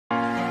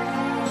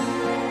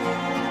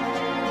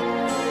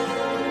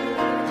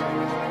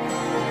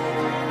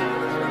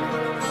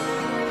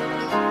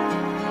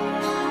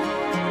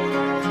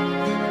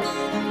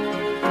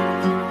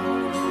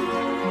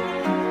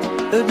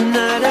At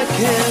night I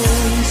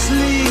can't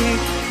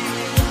sleep,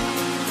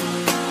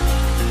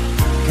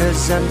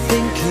 'cause I'm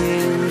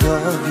thinking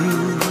of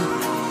you.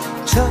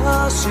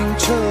 Tossing,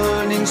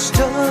 turning,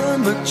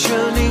 stomach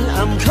churning.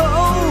 I'm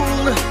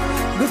cold,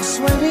 but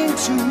sweating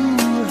too.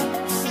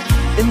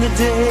 In the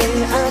day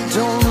I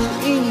don't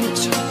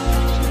eat,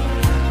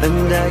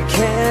 and I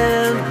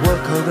can't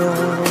work at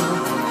all.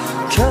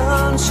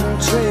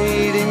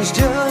 Concentrating's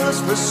just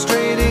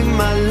frustrating.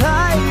 My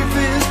life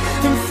is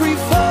in free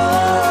fall.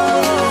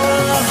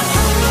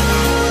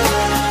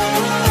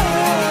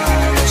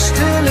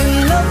 Still in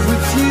love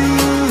with you.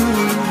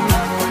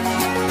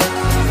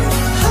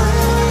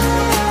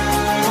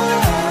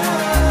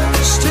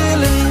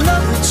 Still in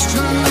love, it's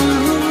true.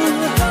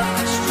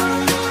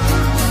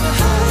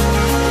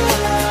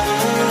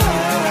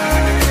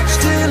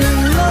 Still in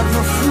love,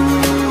 a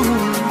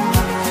fool.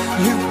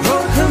 You've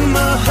broken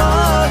my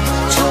heart,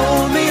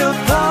 tore me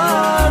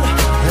apart.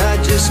 I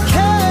just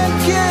can't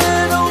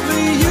get over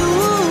you.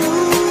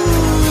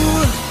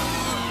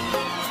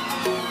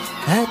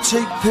 I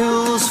take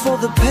pills for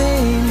the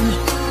pain,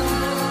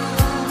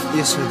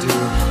 yes I do,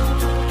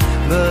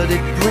 but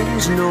it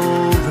brings no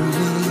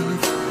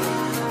relief.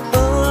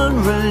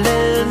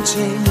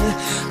 Unrelenting,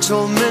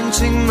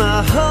 tormenting my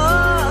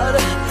heart,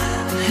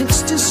 it's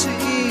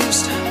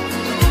diseased.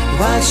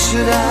 Why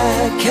should I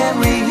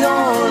carry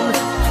on?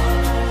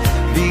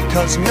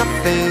 Because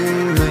nothing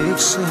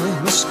makes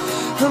sense.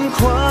 I'm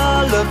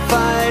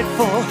qualified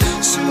for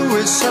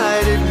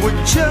suicide. It would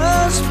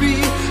just be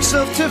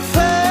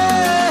self-defense.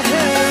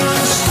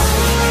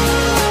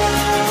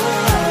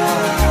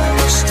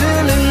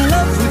 Still in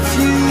love with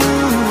you.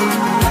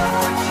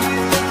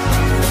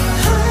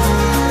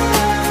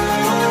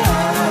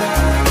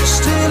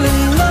 Still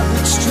in love,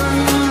 it's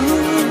true.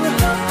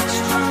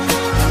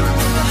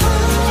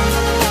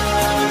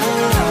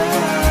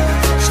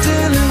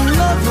 Still in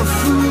love, a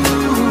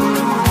fool.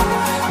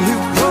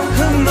 You've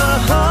broken my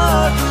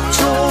heart,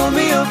 tore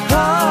me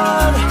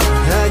apart.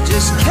 I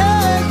just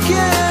can't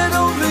get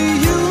over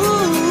you.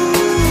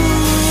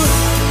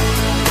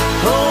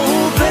 Oh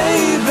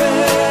baby,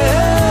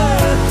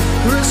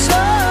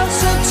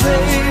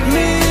 resuscitate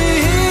me.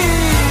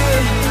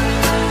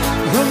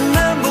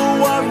 Remember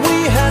what we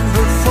had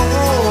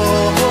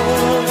before.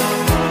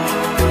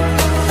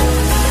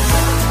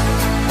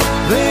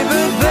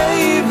 Baby,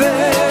 baby,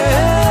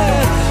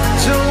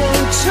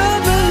 don't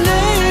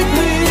terminate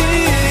me.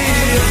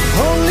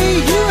 Only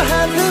you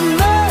have the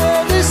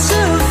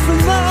medicine for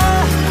my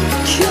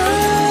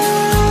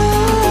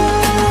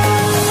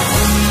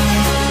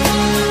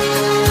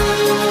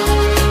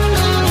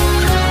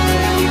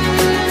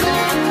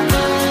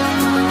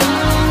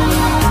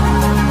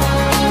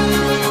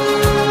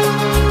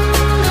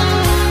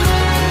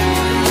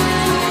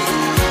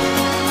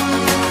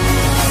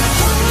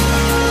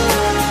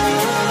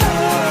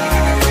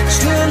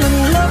Still in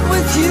love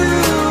with you.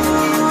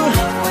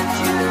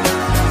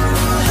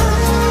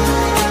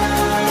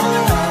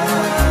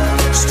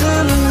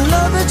 Still in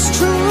love, it's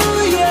true,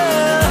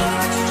 yeah.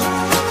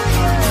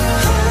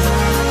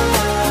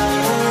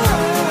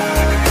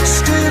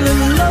 Still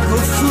in love,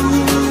 a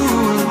fool.